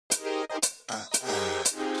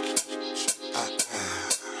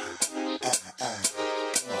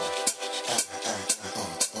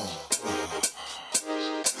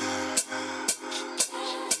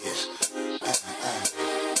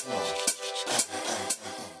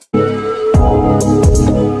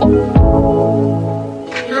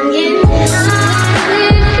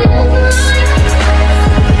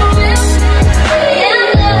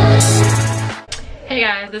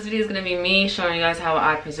This video is going to be me showing you guys how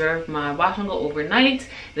I preserve my wash and go overnight.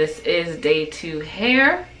 This is day 2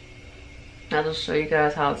 hair. I'll just show you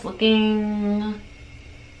guys how it's looking.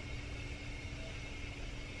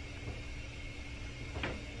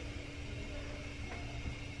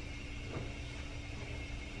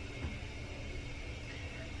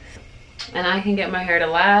 And I can get my hair to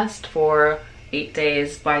last for 8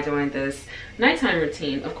 days by doing this nighttime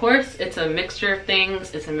routine. Of course, it's a mixture of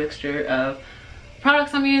things. It's a mixture of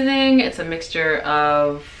products I'm using. It's a mixture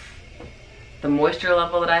of the moisture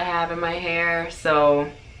level that I have in my hair. So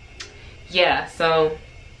yeah,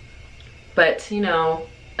 but you know,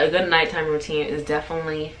 a good nighttime routine is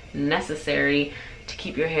definitely necessary to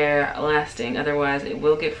keep your hair lasting. Otherwise it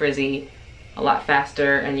will get frizzy a lot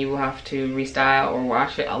faster and you will have to restyle or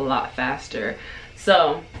wash it a lot faster.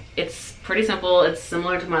 So it's pretty simple. It's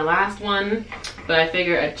similar to my last one, but I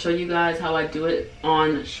figured I'd show you guys how I do it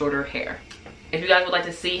on shorter hair. If you guys would like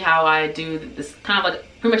to see how I do this, kind of like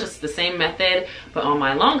pretty much just the same method, but on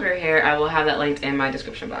my longer hair, I will have that linked in my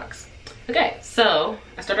description box. Okay, so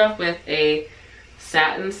I start off with a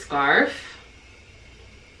satin scarf.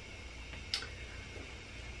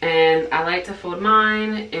 And I like to fold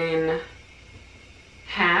mine in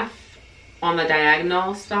half on the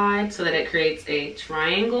diagonal side so that it creates a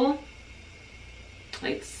triangle,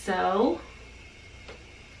 like so.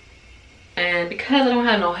 And because I don't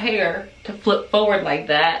have no hair to flip forward like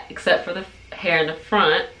that, except for the hair in the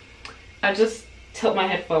front, I just tilt my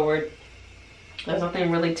head forward. There's nothing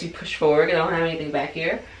really to push forward. I don't have anything back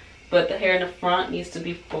here, but the hair in the front needs to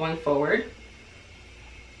be going forward.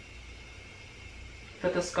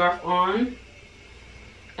 Put the scarf on,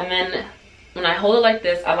 and then when I hold it like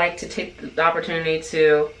this, I like to take the opportunity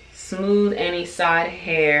to smooth any side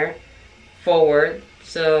hair forward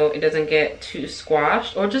so it doesn't get too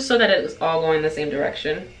squashed, or just so that it's all going the same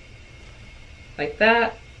direction, like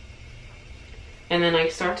that. And then I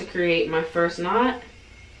start to create my first knot.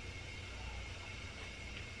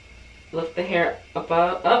 Lift the hair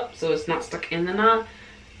up so it's not stuck in the knot.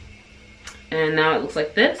 And now it looks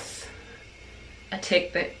like this. I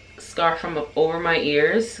take the scarf from up over my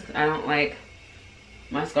ears. I don't like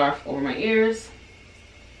my scarf over my ears.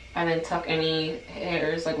 And then tuck any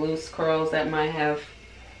hairs, like loose curls that might have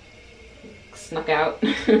snuck out.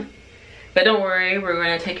 But don't worry, we're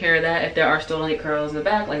going to take care of that if there are still any curls in the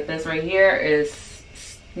back. Like this right here is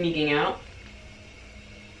sneaking out.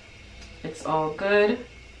 It's all good.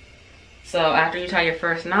 So after you tie your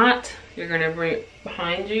first knot, you're going to bring it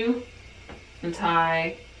behind you and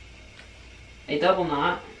tie a double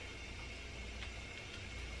knot.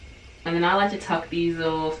 And then I like to tuck these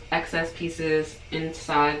little excess pieces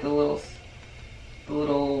inside the little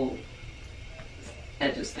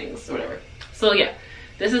edges things or whatever. So yeah,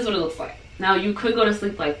 this is what it looks like. Now you could go to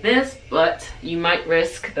sleep like this, but you might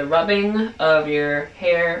risk the rubbing of your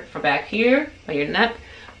hair from back here by your nape,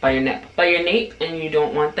 and you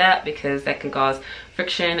don't want that because that can cause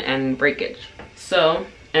friction and breakage. So,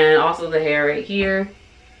 and also the hair right here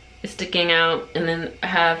is sticking out, and then I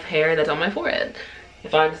have hair that's on my forehead.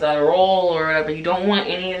 If I decide to roll or whatever, you don't want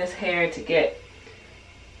any of this hair to get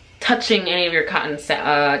touching any of your cotton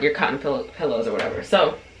pillows or whatever.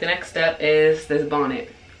 So the next step is this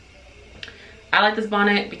bonnet. I like this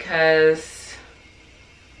bonnet because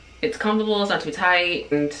it's comfortable, it's not too tight,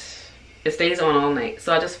 and it stays on all night.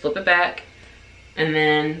 So I just flip it back, and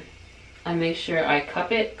then I make sure I cup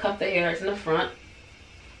the hair that's in the front,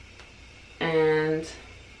 and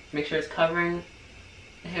make sure it's covering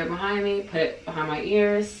the hair behind me, put it behind my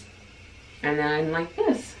ears, and then like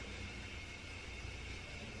this.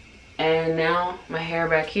 And now my hair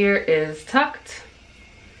back here is tucked.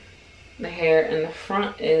 The hair in the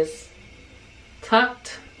front is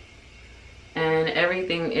tucked, and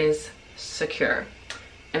everything is secure.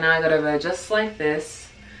 And now I gotta go just like this.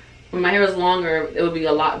 When my hair was longer, it would be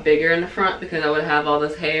a lot bigger in the front because I would have all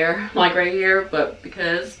this hair like right here, but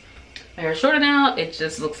because my hair is shorter now, it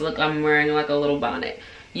just looks like I'm wearing like a little bonnet.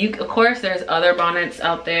 Of course, there's other bonnets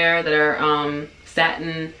out there that are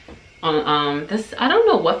satin on this. I don't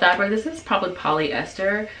know what fabric this is. Probably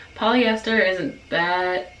polyester. Polyester isn't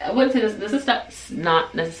bad. I wouldn't say this is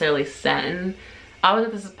not necessarily satin. I would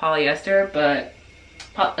say this is polyester, but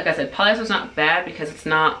like I said, polyester is not bad because it's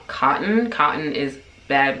not cotton. Cotton is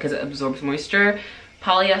bad because it absorbs moisture.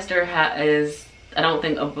 Polyester is, I don't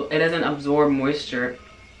think, it doesn't absorb moisture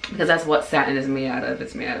because that's what satin is made out of.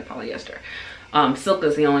 It's made out of polyester. Silk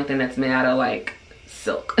is the only thing that's made out of like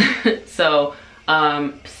silk. So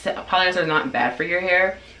polyester is not bad for your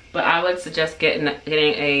hair, but I would suggest getting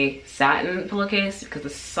a satin pillowcase because the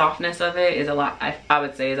softness of it is a lot, I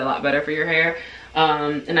would say, is a lot better for your hair.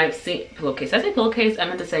 And I've seen pillowcase. I say pillowcase, I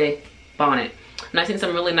meant to say bonnet. And I've seen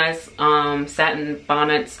some really nice satin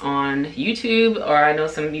bonnets on YouTube, or I know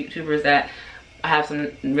some YouTubers that have some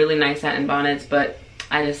really nice satin bonnets, but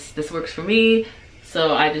this works for me,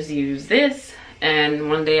 so I just use this, and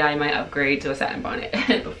one day I might upgrade to a satin bonnet.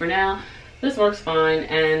 But for now, this works fine.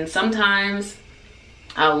 And sometimes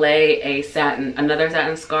I'll lay another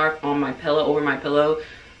satin scarf on my pillow, over my pillow,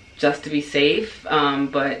 just to be safe.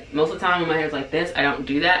 But most of the time when my hair's like this, I don't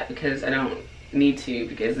do that because I don't need to,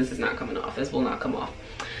 because this is not coming off. This will not come off.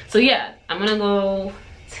 So yeah, I'm gonna go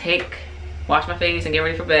wash my face and get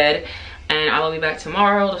ready for bed, and I will be back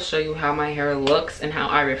tomorrow to show you how my hair looks and how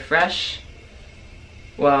I refresh.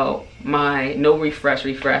 Well, my no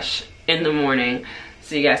refresh in the morning.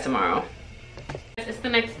 See you guys tomorrow. It's the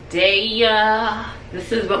next day.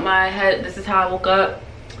 This is how I woke up.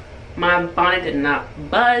 My bonnet did not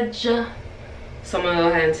budge, so I'm gonna go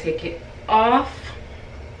ahead and take it off.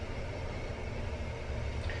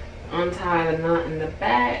 Untie the knot in the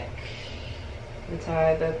back,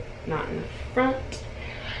 untie the knot in the front,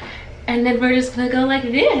 and then we're just gonna go like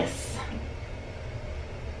this.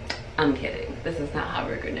 I'm kidding, this is not how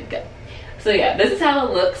we're gonna go. So yeah, this is how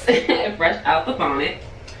it looks fresh out the bonnet.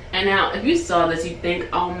 And now if you saw this, you'd think,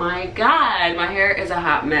 oh my god, my hair is a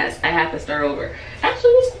hot mess, I have to start over.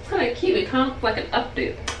 Actually, this is kind of cute, it kind of looks like an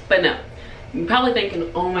updo. But no, you're probably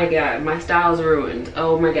thinking, oh my god, my style's ruined.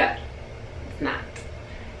 Oh my god, it's not.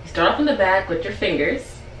 Start off in the back with your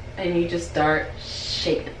fingers, and you just start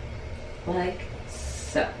shaking like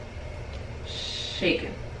so.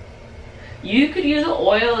 Shaking. You could use an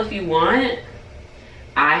oil if you want.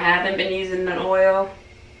 I haven't been using an oil.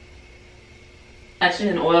 Actually,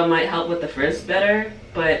 an oil might help with the frizz better,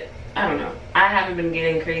 but I don't know. I haven't been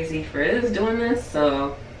getting crazy frizz doing this,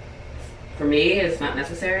 so for me it's not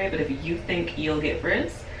necessary. But if you think you'll get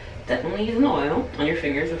frizz, definitely use an oil on your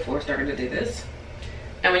fingers before starting to do this.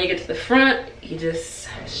 And when you get to the front, you just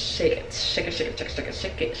shake it, shake it, shake it, shake it, shake it,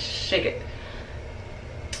 shake it, shake it.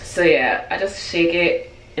 So yeah, I just shake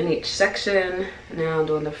it in each section. Now I'm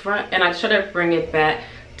doing the front, and I try to bring it back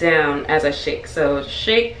down as I shake. So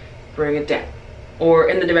shake, bring it down, or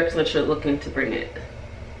in the direction that you're looking to bring it.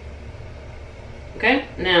 Okay,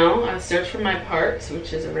 now I search for my parts,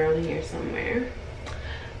 which is around here somewhere.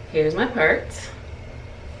 Here's my parts.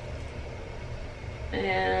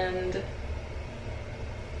 And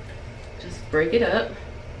just break it up,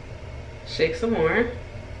 shake some more. It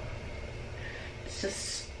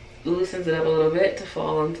just loosens it up a little bit to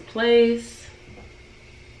fall into place.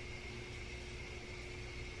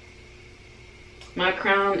 My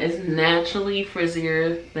crown is naturally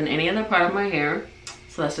frizzier than any other part of my hair,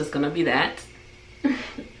 so that's just gonna be that.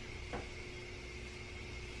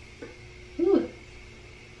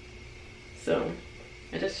 So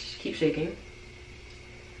I just keep shaking.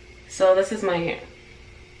 So this is my hair.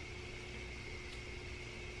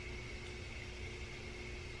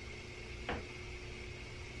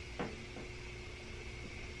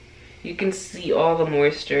 You can see all the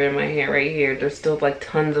moisture in my hair right here. There's still like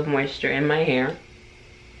tons of moisture in my hair.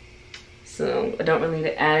 So I don't really need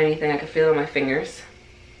to add anything. I can feel it on my fingers.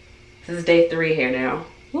 This is day 3 here now.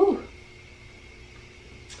 Woo.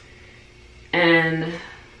 And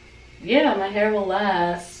yeah, my hair will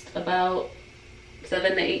last about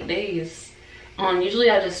 7 to 8 days. Usually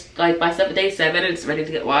I just, like by day 7, it's ready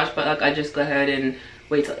to get washed, but like I just go ahead and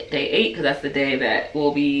wait till day 8 because that's the day that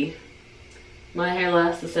will be, my hair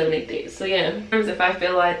lasts for 7 to 8 days. So yeah, if I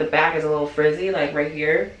feel like the back is a little frizzy, like right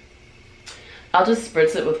here, I'll just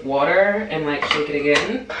spritz it with water and like shake it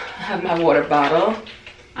again. I have my water bottle.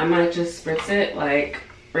 I might just spritz it like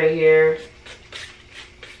right here,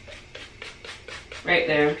 right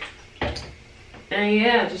there. And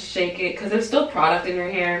yeah, just shake it because there's still product in your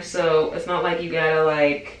hair, so it's not like you gotta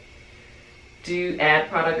like add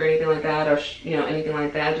product or anything like that, or you know, anything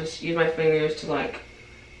like that. Just use my fingers to like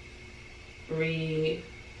recirculate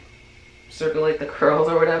the curls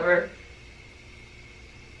or whatever.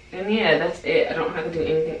 And yeah, that's it. I don't have to do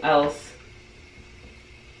anything else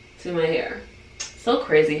to my hair. So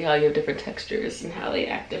crazy how you have different textures and how they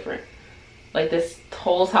act different. Like this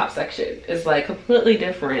whole top section is like completely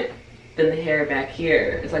different than the hair back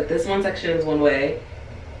here. It's like this one section is one way,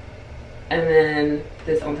 and then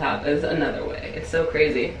this on top is another way. It's so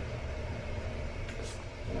crazy.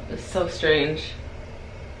 It's so strange.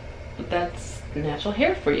 But that's natural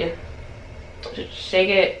hair for you. Just shake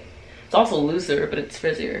it. It's also looser, but it's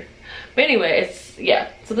frizzier. But anyway, it's,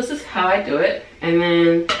 yeah. So this is how I do it. And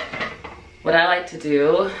then what I like to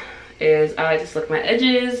do is I like to slick my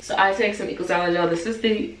edges. So I take some Ecostyler gel.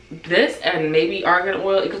 This and maybe argan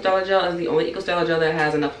oil Ecostyler gel is the only Ecostyler gel that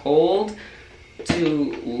has enough hold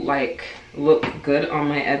to like look good on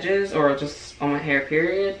my edges or just on my hair,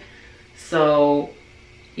 period. So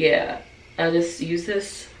yeah, I just use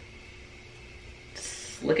this,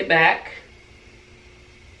 slick it back.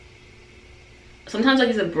 Sometimes I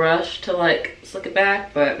use a brush to like slick it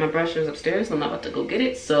back, but my brush is upstairs, so I'm not about to go get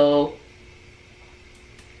it. So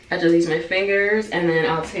I just use my fingers, and then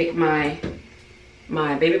I'll take my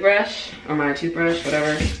baby brush or my toothbrush,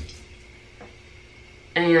 whatever,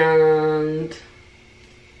 and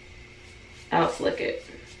I'll slick it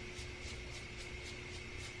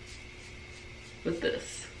with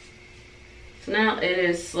this. So now it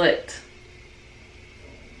is slicked.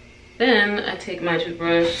 Then I take my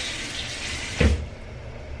toothbrush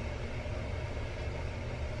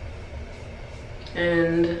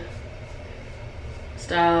and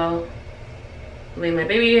style lay my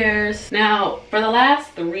baby hairs. Now, for the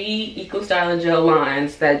last 3 Ecostyler gel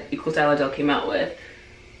lines that Ecostyler gel came out with,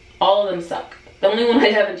 all of them suck. The only one I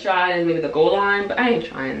haven't tried is maybe the gold line, but I ain't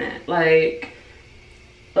trying that. Like,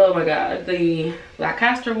 oh my god, the black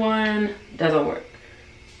castor one doesn't work.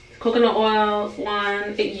 Coconut oil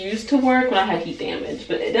one, it used to work when I had heat damage,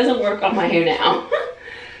 but it doesn't work on my hair now.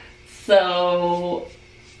 So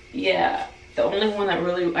yeah, the only one that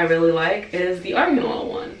I really like is the argan oil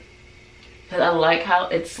one, because I like how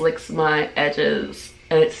it slicks my edges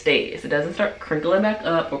and it stays. It doesn't start crinkling back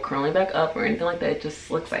up or curling back up or anything like that. It just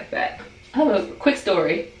slicks like that. I have a quick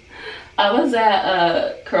story. I was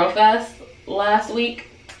at Curl Fest last week,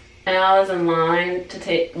 and I was in line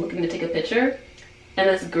looking to take a picture, and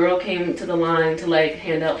this girl came to the line to like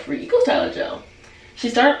hand out free Ecostyler gel. She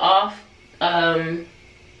started off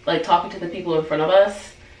like talking to the people in front of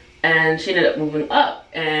us, and she ended up moving up,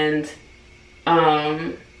 and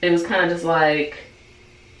it was kind of just like,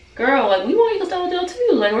 girl, like, we want Ecostyler gel too,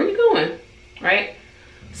 like, where are you going, right?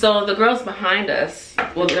 So the girls behind us,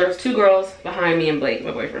 well, there was 2 girls behind me and Blake,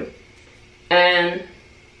 my boyfriend, and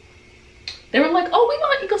they were like, oh, we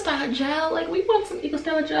want Ecostyler gel, like, we want some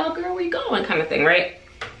Ecostyler gel, girl, where you going, kind of thing, right?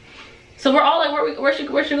 So we're all like, where's she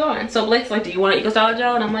going? So Blake's like, do you want an Ecostyler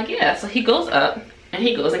gel? And I'm like, yeah. So he goes up and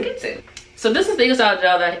he goes and gets it. So this is the Ecostyler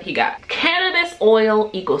gel that he got. Cannabis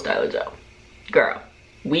oil Ecostyler gel. Girl,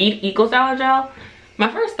 weed Ecostyler gel?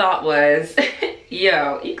 My first thought was,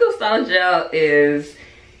 yo, Ecostyler gel is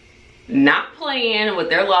not playing with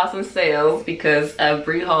their loss in sales because of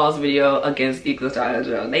Bree Hall's video against Ecostyler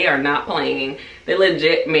gel. They are not playing. They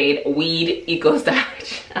legit made weed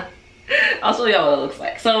Ecostyler gel. I'll show y'all what it looks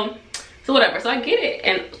like. So whatever, so I get it,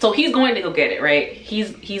 and so he's going to go get it, right?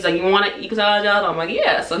 He's like, you want an Ecostyler gel? I'm like,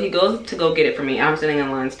 yeah. So he goes to go get it for me. I'm sitting in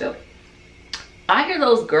line still. I hear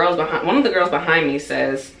those girls behind, one of the girls behind me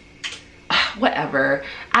says, whatever,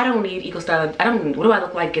 I don't need Ecostyler, what do I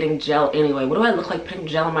look like getting gel anyway? What do I look like putting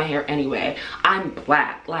gel in my hair anyway? I'm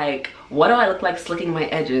black, like, what do I look like slicking my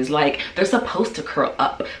edges? Like, they're supposed to curl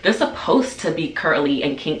up. They're supposed to be curly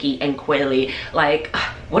and kinky and coily. Like,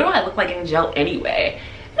 what do I look like getting gel anyway?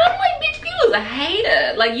 And I'm like, bitch, you was a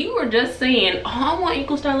hater. Like, you were just saying, oh, I want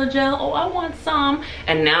Ecostyler gel, oh, I want some.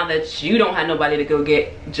 And now that you don't have nobody to go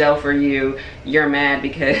get gel for you, you're mad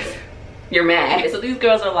because you're mad. So these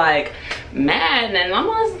girls are like mad, and I'm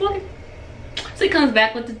always like, so he comes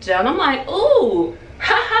back with the gel, and I'm like, ooh,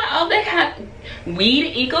 haha, oh, they have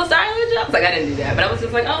weed Ecostyler gel? I was like, I didn't do that, but I was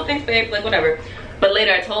just like, oh, thanks, babe, like, whatever. But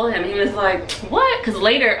later I told him, he was like, what? Because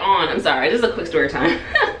later on, I'm sorry, this is a quick story time.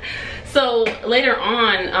 So later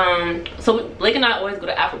on, so Blake and I always go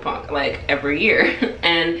to Afropunk like every year,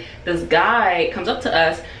 and this guy comes up to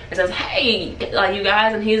us and says, hey, like, you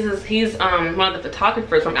guys, and he's one of the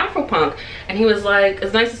photographers from Afropunk, and he was like,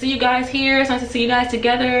 it's nice to see you guys here, it's nice to see you guys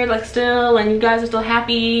together, like, still, and you guys are still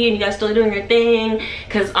happy, and you guys still doing your thing,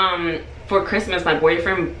 because for Christmas my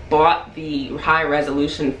boyfriend bought the high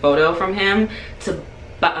resolution photo from him to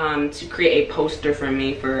create a poster for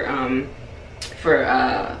me for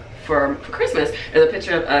Christmas. There's a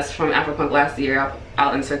picture of us from Afropunk last year.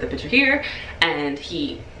 I'll insert the picture here, and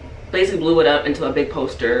he basically blew it up into a big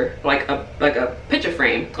poster, like a picture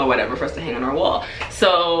frame or whatever for us to hang on our wall.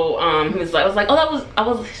 So he was like,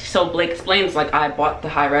 so Blake explains, like, I bought the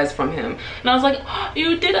high res from him, and I was like, oh,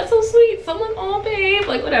 you did, that's so sweet. Someone, oh babe,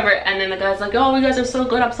 like whatever. And then the guy's like, oh, you guys are so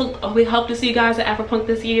good. We hope to see you guys at Afropunk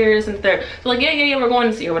this year, and third. So like, yeah, we're going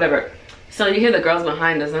to see her, whatever. So you hear the girls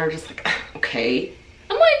behind us, and they're just like, okay.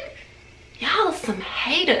 I'm like, y'all are some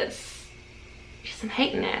haters. Some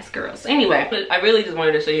hating ass girls. Anyway, but I really just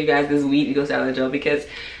wanted to show you guys this weed Ecostyler gel because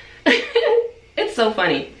it's so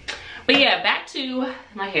funny. But yeah, back to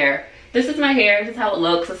my hair. This is my hair. This is how it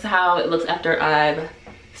looks. This is how it looks after I've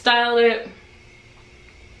styled it.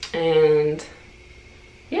 And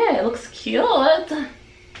yeah, it looks cute.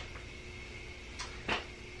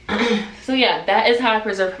 So yeah, that is how I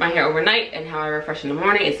preserve my hair overnight and how I refresh in the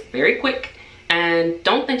morning. It's very quick. And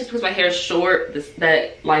don't think just because my hair is short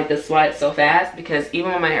that like this why it's so fast, because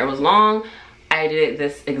even when my hair was long, I did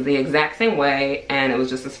it the exact same way and it was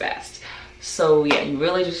just as fast. So yeah, you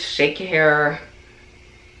really just shake your hair,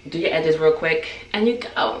 do your edges real quick, and you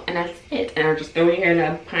go, and that's it. And I just throw your hair in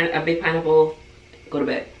a big pineapple, go to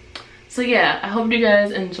bed. So yeah, I hope you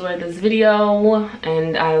guys enjoyed this video,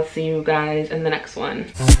 and I'll see you guys in the next one.